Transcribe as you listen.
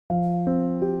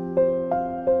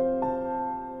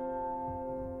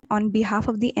on behalf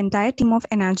of the entire team of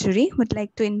Enageri, would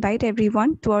like to invite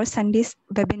everyone to our Sunday's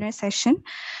webinar session.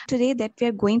 Today that we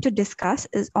are going to discuss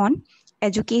is on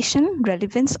education,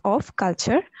 relevance of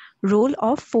culture, role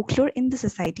of folklore in the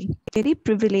society. Very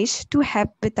privileged to have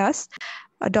with us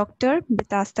Dr.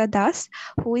 Bitasta Das,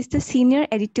 who is the Senior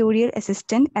Editorial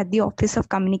Assistant at the Office of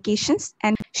Communications.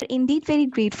 And we're indeed very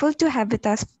grateful to have with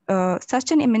us such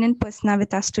an eminent persona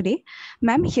with us today.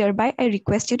 Ma'am, hereby I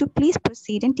request you to please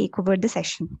proceed and take over the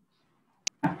session.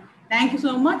 Thank you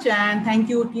so much, and thank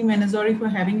you, Team Enageri, for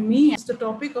having me. It's the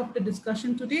topic of the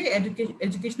discussion today,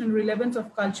 educational relevance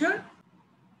of culture,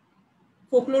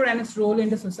 folklore and its role in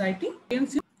the society.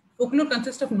 Folklore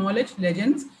consists of knowledge,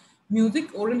 legends,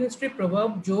 music, oral history,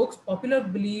 proverb, jokes, popular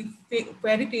belief,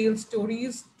 fairy tales,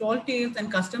 stories, tall tales, and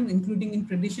customs, including in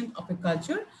tradition of a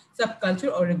culture,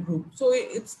 subculture, or a group. So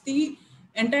it's the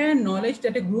entire knowledge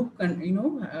that a group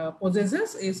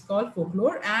possesses is called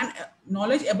folklore, and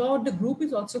knowledge about the group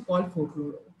is also called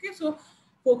folklore. Okay, so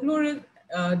folklore is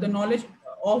the knowledge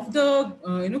of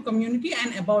the community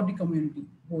and about the community,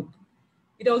 both.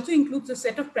 It also includes a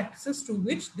set of practices through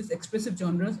which these expressive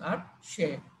genres are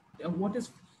shared.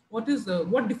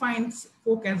 What defines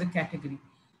folk as a category?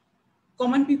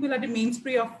 Common people are the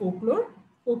mainstay of folklore.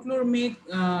 Folklore may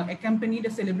accompany the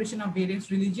celebration of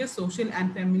various religious, social,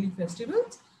 and family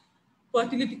festivals,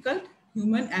 fertility cult,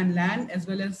 human and land, as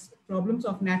well as problems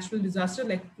of natural disaster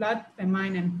like flood,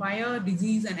 famine, and fire,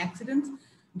 disease, and accidents,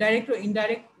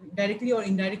 directly or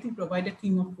indirectly provide a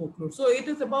theme of folklore. So it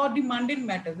is about the mundane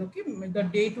matters, okay, the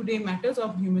day-to-day matters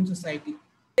of human society.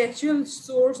 The actual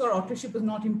source or authorship is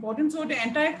not important. So the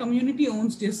entire community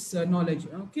owns this knowledge.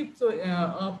 Okay, so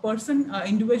a person,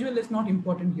 individual is not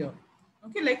important here.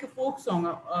 Okay, like a folk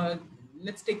song.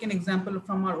 Let's take an example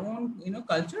from our own,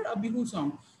 culture, a Bihu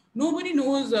song. Nobody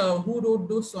knows who wrote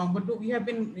those songs, but we have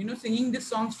been, singing these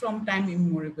songs from time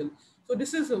immemorial. So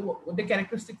this is the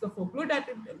characteristics of folklore, that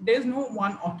there's no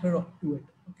one author to it.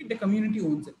 Okay, the community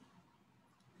owns it.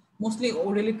 Mostly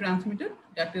orally transmitted,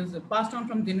 that is passed on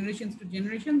from generations to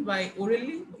generations by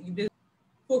orally.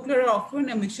 Folklore are often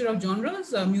a mixture of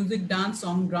genres, music, dance,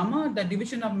 song, drama. The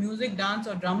division of music, dance,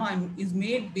 or drama is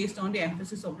made based on the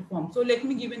emphasis of the form. So let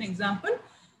me give an example.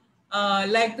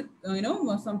 Like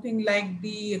something like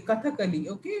the Kathakali.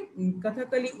 Okay,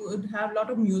 Kathakali would have a lot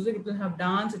of music. It will have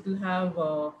dance. It will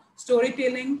have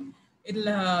storytelling. It'll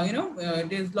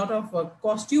there's a lot of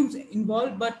costumes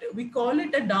involved, but we call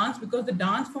it a dance because the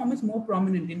dance form is more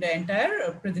prominent in the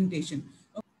entire presentation.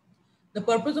 The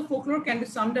purpose of folklore can be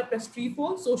summed up as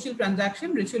threefold: social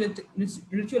transaction,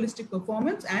 ritualistic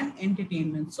performance, and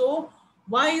entertainment. So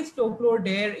why is folklore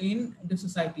there in the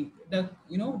society?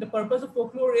 The purpose of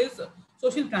folklore is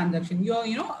social transaction.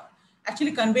 You're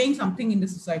actually conveying something in the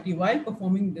society while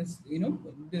performing this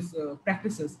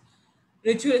practices.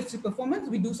 Ritualistic performance,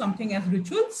 we do something as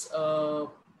rituals,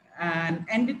 and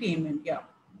entertainment. Yeah,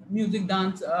 music,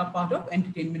 dance are part of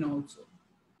entertainment also.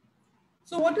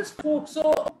 So what is folk?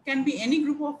 So can be any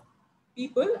group of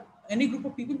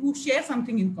people who share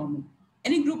something in common.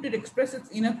 Any group that expresses its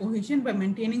inner cohesion by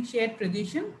maintaining shared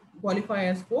tradition qualify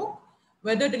as folk,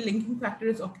 whether the linking factor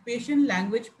is occupation,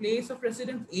 language, place of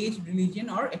residence, age, religion,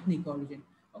 or ethnic origin.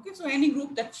 Okay, so any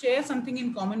group that shares something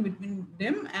in common between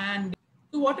them. And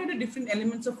so what are the different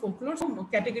elements of folklore? So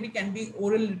category can be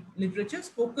oral literature,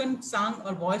 spoken, sung,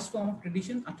 or voiced form of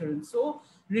tradition, utterance. So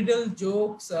riddle,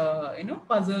 jokes,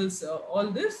 puzzles,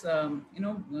 all this,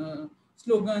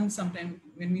 slogans. Sometimes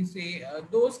when we say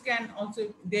those can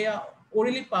also, they are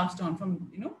orally passed on from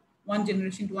one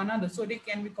generation to another. So they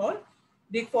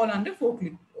fall under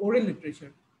oral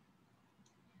literature.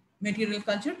 Material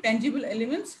culture, tangible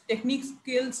elements, techniques,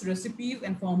 skills, recipes,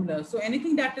 and formulas. So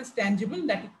anything that is tangible,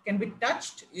 that can be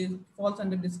touched, falls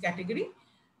under this category.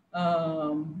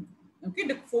 Okay,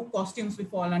 the folk costumes will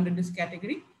fall under this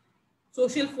category.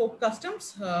 Social folk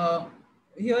customs.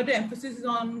 Here the emphasis is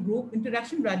on group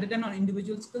interaction rather than on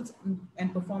individual skills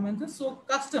and performances. So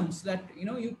customs that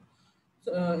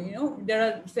there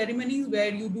are ceremonies where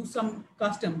you do some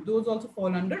customs. Those also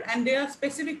fall under, and they are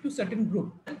specific to certain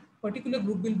group. Particular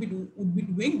group would be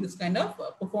doing this kind of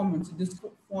performance. This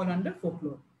fall under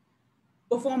folklore.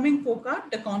 Performing folk art,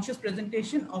 the conscious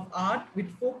presentation of art with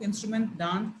folk instrument,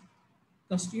 dance,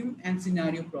 costume, and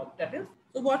scenario prop. That is.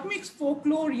 So what makes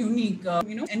folklore unique?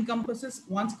 Encompasses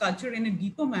one's culture in a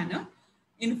deeper manner.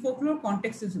 In folklore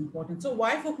context is important. So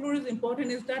why folklore is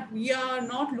important is that we are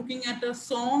not looking at a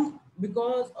song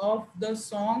because of the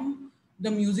song,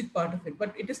 the music part of it,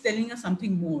 but it is telling us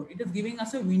something more. It is giving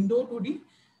us a window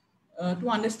to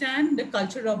understand the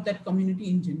culture of that community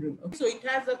in general. Okay? So it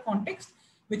has a context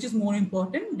which is more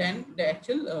important than the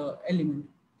actual element.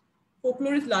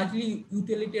 folklore is largely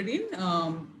utilitarian.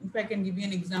 If I can give you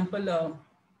an example,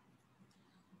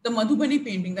 the Madhubani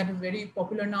painting that is very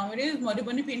popular nowadays.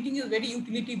 Madhubani painting is very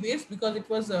utility based because it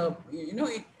was,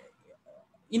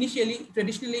 initially,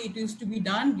 traditionally, it used to be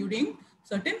done during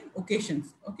certain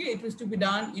occasions. Okay, it was to be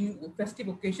done in festive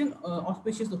occasion,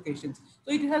 auspicious occasions.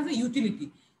 So it has a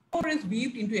utility. Or is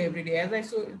weaved into everyday. As I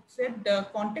said, the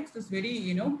context is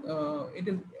very, it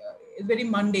is it's very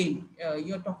mundane.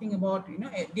 You're talking about,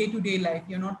 day-to-day life.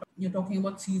 You're talking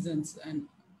about seasons and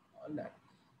all that.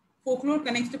 Folklore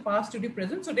connects the past to the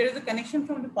present. So there is a connection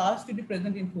from the past to the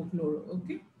present in folklore.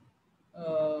 Okay.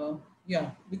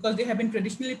 Yeah, because they have been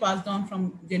traditionally passed down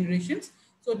from generations.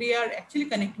 So they are actually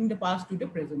connecting the past to the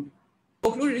present.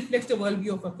 Folklore reflects the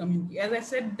worldview of a community. As I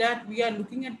said, that we are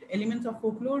looking at elements of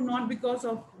folklore not because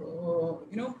of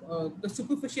the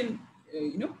superficial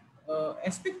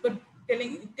aspect, but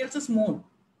it tells us more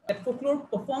that folklore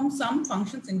performs some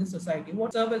functions in the society.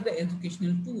 What serve as the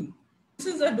educational tool.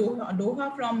 This is a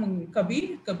doha from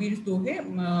Kabir's Dohe,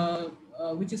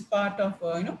 which is part of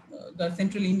the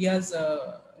Central India's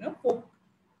folk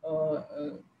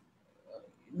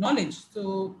knowledge.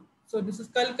 So this is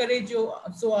kal kare jo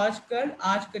so aaj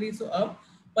kare so ab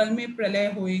pal mein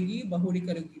pralay hoegi bahuri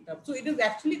karegi tab. So it is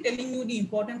actually telling you the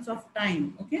importance of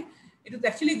time. Okay, it is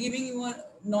actually giving you a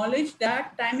knowledge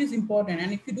that time is important,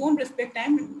 and if you don't respect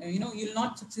time, you'll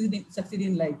not succeed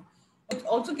in life. It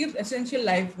also gives essential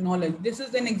life knowledge. This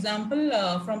is an example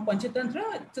from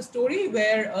Panchatantra. It's a story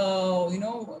where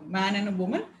man and a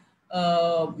woman,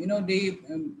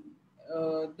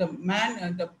 the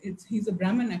man, he's a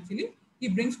Brahmin actually. He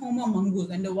brings home a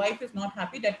mongoose, and the wife is not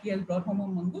happy that he has brought home a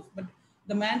mongoose. But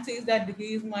the man says that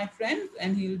he is my friend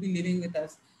and he will be living with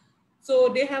us. So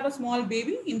they have a small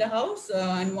baby in the house,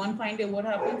 and one fine day, what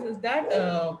happens is that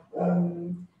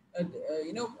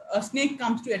a snake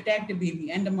comes to attack the baby,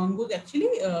 and the mongoose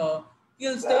actually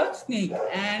kills the snake,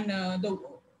 and the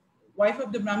wife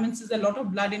of the Brahmin sees a lot of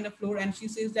blood in the floor, and she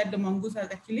says that the mongoose has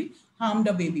actually harmed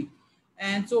the baby.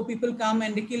 And so people come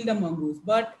and they kill the mongoose,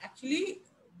 but actually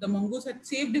the mongoose had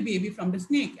saved the baby from the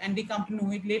snake, and they come to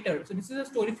know it later. So this is a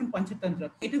story from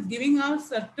Panchatantra. It is giving us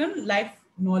certain life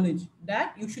knowledge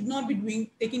that you should not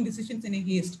be taking decisions in a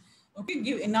haste. Okay,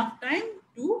 give enough time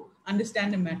to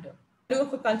understand the matter.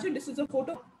 Of a culture, this is a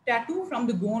photo tattoo from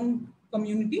the Goan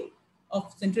community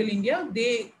of Central India.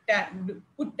 They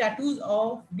put tattoos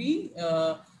of the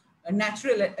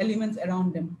natural elements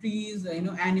around them, trees,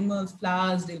 animals,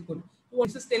 flowers. They put. So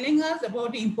this is telling us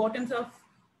about the importance of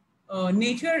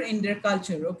nature in their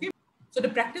culture. Okay, so the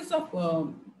practice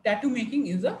of tattoo making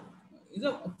is a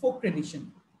folk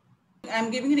tradition.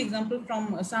 I'm giving an example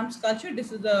from Assamese culture.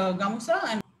 This is the gamusa,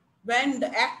 and when the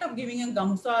act of giving a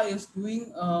gamusa is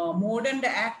doing more than the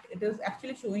act, it is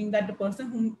actually showing that the person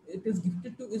whom it is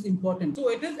gifted to is important. So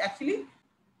it is actually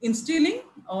instilling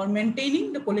or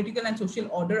maintaining the political and social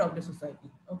order of the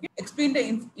society. Okay, explain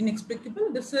the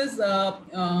inexplicable. This is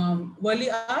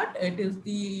Wali art. It is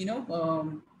the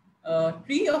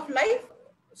tree of life.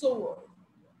 So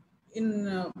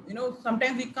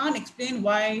sometimes we can't explain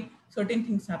why certain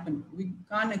things happen. We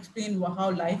can't explain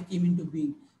how life came into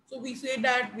being. So we say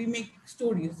that we make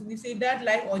stories. We say that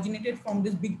life originated from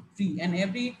this big tree, and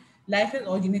every life has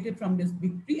originated from this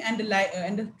big tree, and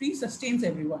the tree sustains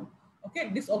everyone. Okay,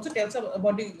 this also tells us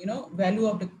about the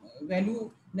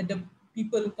value that the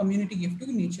people community give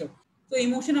to nature. So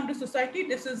emotion of the society.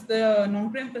 This is the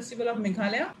Nongkrem festival of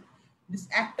Meghalaya. This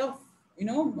act of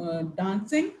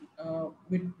dancing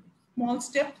with small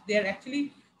steps, they are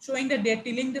actually showing that they're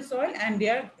tilling the soil, and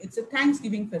it's a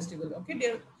Thanksgiving festival.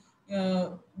 Okay,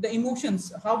 the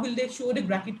emotions, how will they show the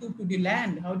gratitude to the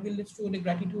land? How will they show the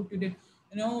gratitude to the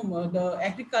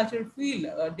agricultural field?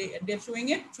 They're showing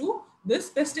it through this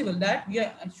festival, that we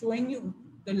are showing you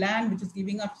the land which is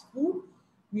giving us food.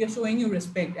 We are showing you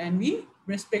respect, and we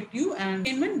respect you. And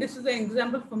this is an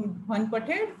example from Bhan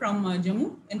Patel from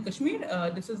Jammu and Kashmir.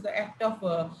 This is the act of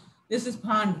this is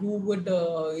Bhan, who would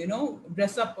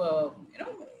dress up.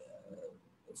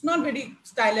 It's not very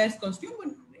stylized costume,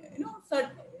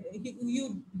 but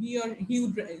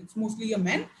it's mostly a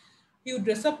man. He would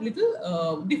dress up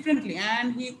little differently,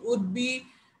 and he would be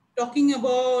talking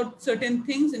about certain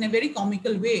things in a very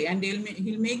comical way, and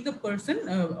he'll make the person,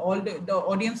 all the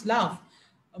audience laugh.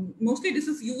 Mostly this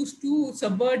is used to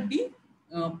subvert the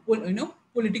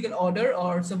political order,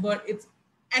 or subvert its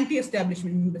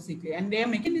anti-establishment basically. And they are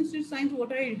making Institute Science.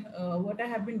 What I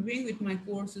have been doing with my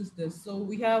course is this. So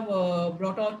we have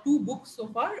brought out 2 books so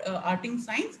far, Arting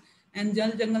Science and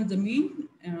Jal Jangal Zameen,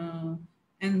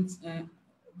 and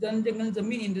Jan Jangal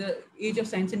Zameen in the Age of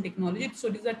Science and Technology. So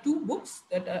these are two books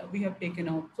that we have taken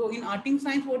out. So in Arting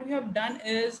Science, what we have done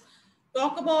is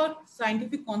talk about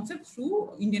scientific concepts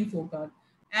through Indian folk art.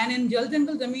 And in Jal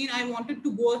Jangal Zameen, I wanted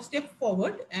to go a step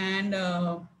forward and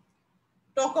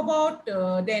talk about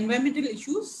the environmental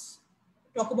issues,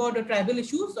 talk about the tribal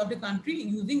issues of the country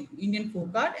using Indian folk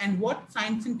art and what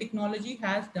science and technology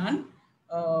has done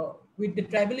with the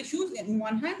tribal issues in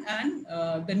one hand and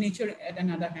the nature at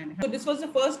another hand. So this was the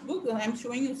first book. I'm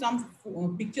showing you some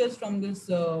pictures from this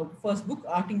first book,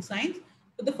 Arting Science.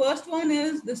 So the first one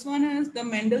is, this one is the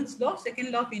Mendel's law,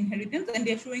 second law of inheritance, and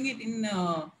they're showing it in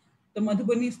the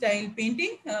Madhubani style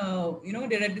painting. There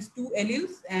are these two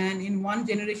alleles, and in one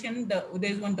generation, there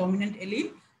is one dominant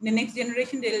allele. In the next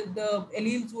generation, the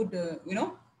alleles would,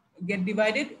 get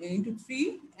divided into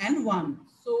 3 and 1.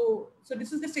 So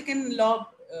this is the second law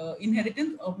of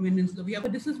inheritance of Mendel's law.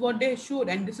 But this is what they showed,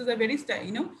 and this is a very,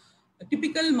 a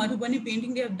typical Madhubani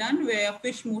painting they have done, where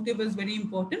fish motif is very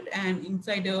important, and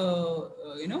inside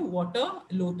water,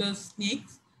 lotus,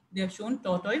 snakes, they have shown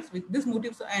tortoise with this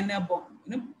motifs and a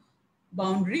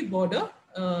boundary border.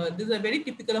 This is a very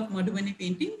typical of Madhubani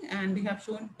painting, and they have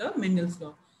shown the Mendel's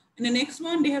law. In the next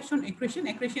one, they have shown accretion.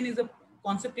 Accretion is a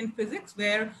concept in physics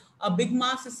where a big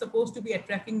mass is supposed to be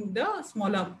attracting the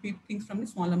smaller things from the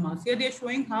smaller mass. Here they are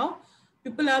showing how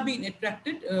people are being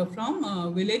attracted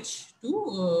from village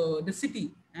to the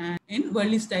city, and in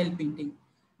Worli style painting.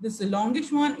 This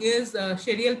longish one is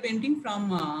Sherial painting from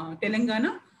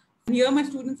Telangana. Here my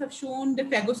students have shown the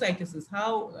phagocytosis,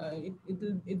 how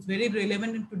it's very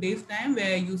relevant in today's time,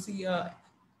 where you see,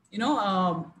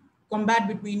 combat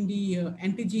between the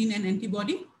antigen and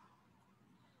antibody.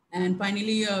 And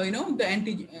finally, the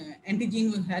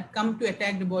antigen had come to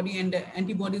attack the body, and the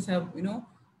antibodies have,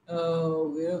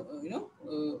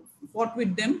 fought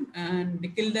with them and they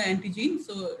kill the antigen.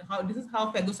 So this is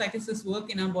how phagocytosis work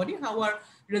in our body, how our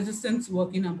resistance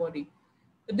work in our body.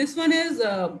 So this one is,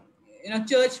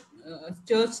 church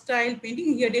style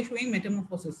painting. Here they're showing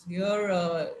metamorphosis. Here,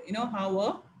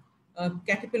 how a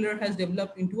caterpillar has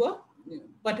developed into a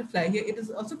butterfly. Here it is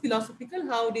also philosophical,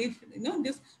 how they,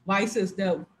 these vices,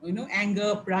 the,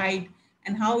 anger, pride,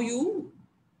 and how you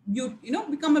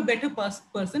become a better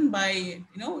person by,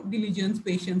 diligence,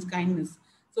 patience, kindness.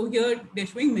 So here they're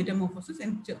showing metamorphosis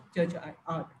in church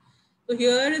art. So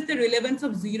here is the relevance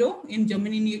of zero in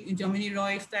Jamini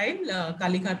Roy style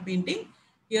Kalighat painting.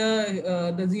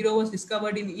 Here the zero was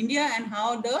discovered in India, and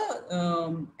how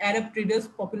the Arab traders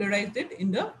popularized it in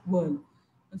the world.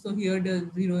 So here the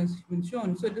zero has been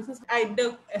shown. So this is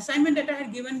the assignment that I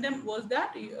had given them was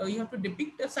that you have to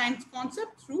depict a science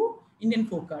concept through Indian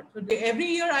folk art. So every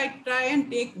year I try and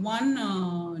take one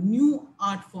new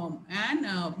art form, and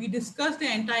we discuss the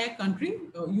entire country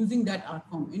using that art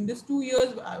form. In these 2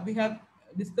 years, we have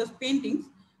discussed paintings,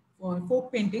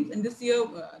 folk paintings, and this year,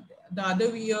 the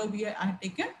other year, I had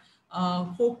taken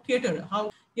folk theater.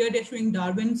 How here they're showing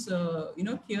Darwin's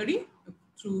theory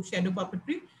through shadow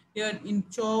puppetry. Here in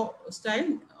Cho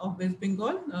style of West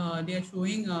Bengal, they are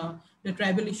showing the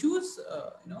tribal issues.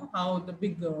 How the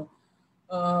big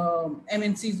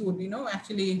MNCs would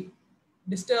actually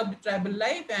disturb the tribal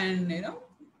life, and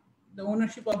the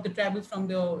ownership of the tribals from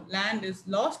the land is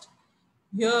lost.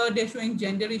 Here they're showing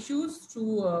gender issues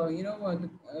through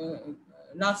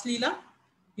Ras Leela.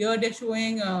 Here they're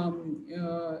showing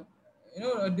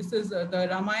this is the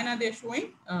Ramayana they're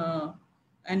showing,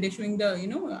 and they're showing the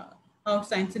how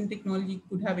science and technology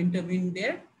could have intervened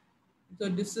there. So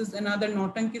this is another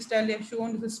Nautanki style they have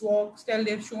shown. This is Swag style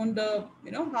they have shown the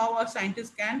how a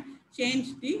scientist can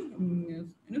change the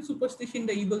superstition,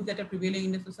 the evils that are prevailing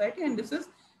in the society. And this is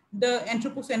the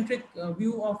anthropocentric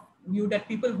view that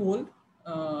people hold.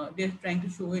 They're trying to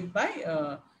show it by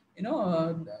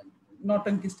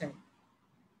Nautanki style.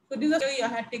 So these are I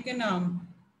had taken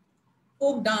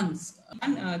folk dance,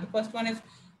 and the first one is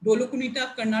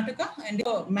Dolokunita Karnataka, and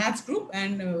the maths group,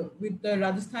 and with the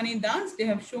Rajasthani dance, they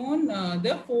have shown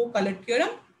the 4-color theorem.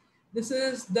 This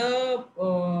is the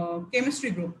chemistry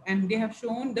group, and they have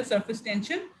shown the surface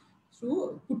tension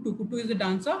through Kuttu. Kuttu is the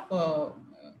dance of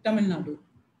Tamil Nadu.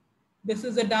 This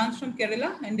is a dance from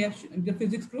Kerala, and they have the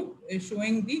physics group is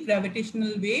showing the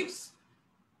gravitational waves.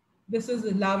 This is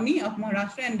Lavani of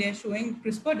Maharashtra, and they're showing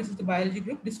CRISPR. This is the biology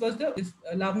group. This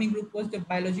Lavani group was the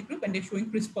biology group, and they're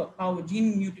showing CRISPR, how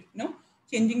gene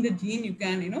changing the gene, you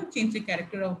can change the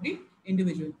character of the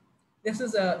individual. This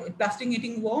is plastic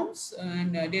eating worms,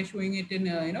 and they're showing it in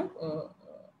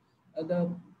the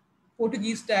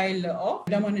Portuguese style of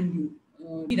Daman and View.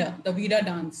 The Vida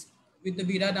dance. With the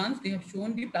Vida dance, they have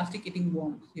shown the plastic eating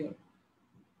worms here.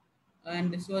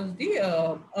 And this was the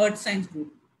earth science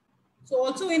group. So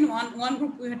also in one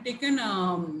group, we had taken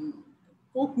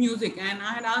folk music, and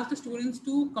I had asked the students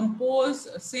to compose,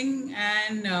 sing,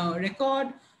 and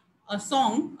record a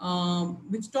song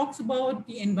which talks about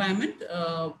the environment,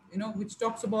 which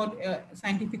talks about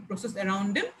scientific process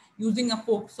around them using a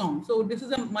folk song. So this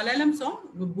is a Malayalam song,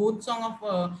 both song of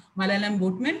Malayalam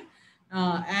boatmen,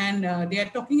 and they are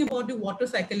talking about the water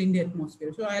cycle in the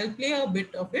atmosphere. So I'll play a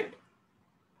bit of it.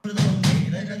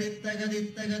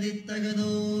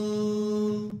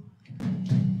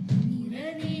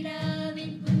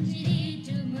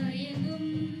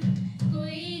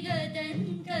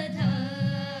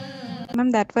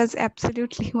 Ma'am, that was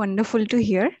absolutely wonderful to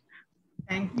hear.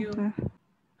 Thank you.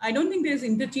 I don't think there's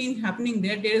interchange happening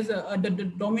there. There's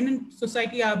the dominant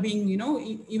society are being,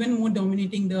 even more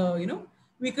dominating the,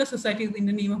 weaker societies in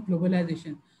the name of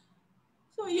globalization.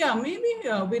 So yeah, maybe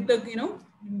with the,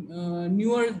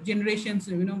 newer generations,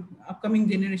 upcoming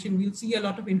generation, we'll see a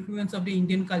lot of influence of the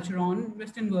Indian culture on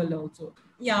Western world also.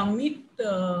 Yeah,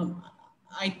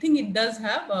 I think it does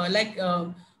have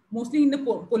mostly in the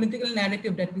political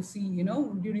narrative that we see,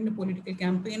 during the political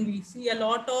campaign, we see a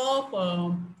lot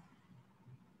of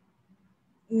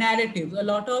narratives, a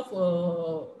lot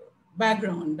of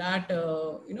background that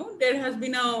there has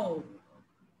been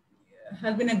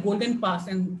a golden past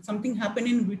and something happened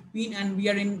in between, and we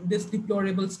are in this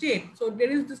deplorable state. So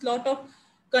there is this lot of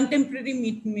contemporary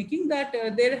myth making that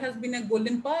there has been a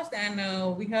golden past, and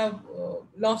we have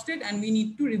lost it, and we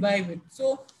need to revive it.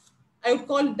 So I would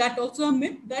call that also a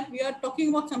myth, that we are talking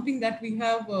about something that we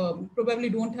have probably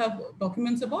don't have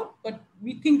documents about, but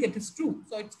we think it is true.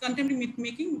 So it's contemporary myth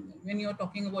making when you're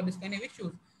talking about this kind of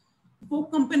issues.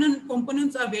 Folk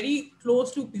components are very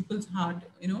close to people's heart.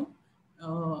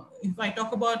 If I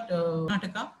talk about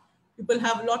Karnataka, people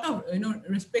have a lot of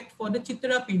respect for the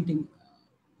Chitra painting.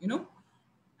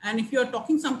 And if you're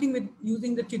talking something with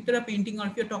using the Chitra painting, or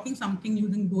if you're talking something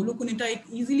using Dolu Kunita,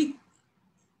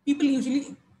 people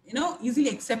usually easily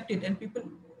accept it, and people,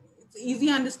 it's easy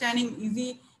understanding,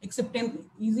 easy acceptance,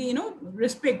 easy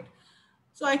respect.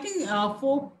 So I think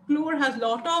folklore has a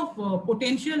lot of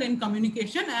potential in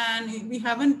communication, and we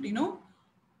haven't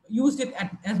used it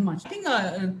as much. I think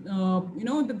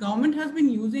the government has been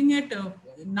using it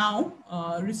now.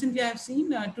 Recently, I've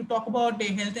seen to talk about the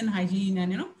health and hygiene,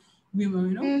 and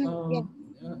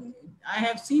I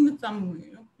have seen some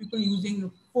people using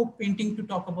folk painting to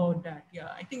talk about that. Yeah,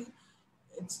 I think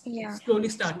it's slowly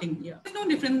starting. Yeah, there's no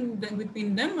difference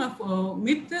between them.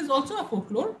 Myth is also a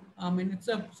folklore. I mean, it's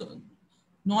a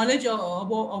knowledge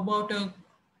about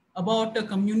a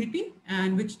community,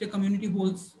 and which the community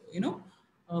holds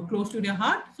close to their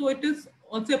heart. So it is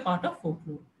also a part of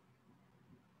folklore.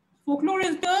 Folklore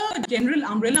is the general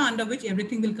umbrella under which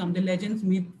everything will come: the legends,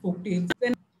 myth, folk tales.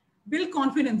 Then build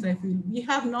confidence. I feel we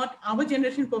have not, our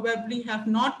generation probably have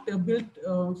not built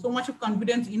so much of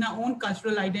confidence in our own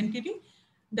cultural identity,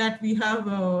 that we have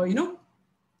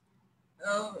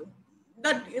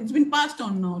that it's been passed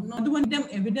on now. Not to them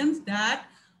evidence that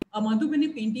a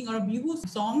Madhubani painting or a Bihu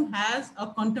song has a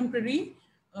contemporary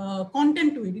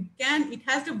content to it. It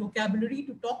has the vocabulary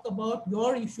to talk about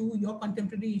your issue, your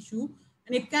contemporary issue,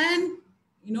 and it can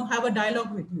have a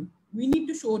dialogue with you. We need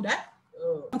to show that,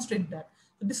 demonstrate that.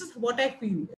 So this is what I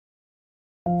feel.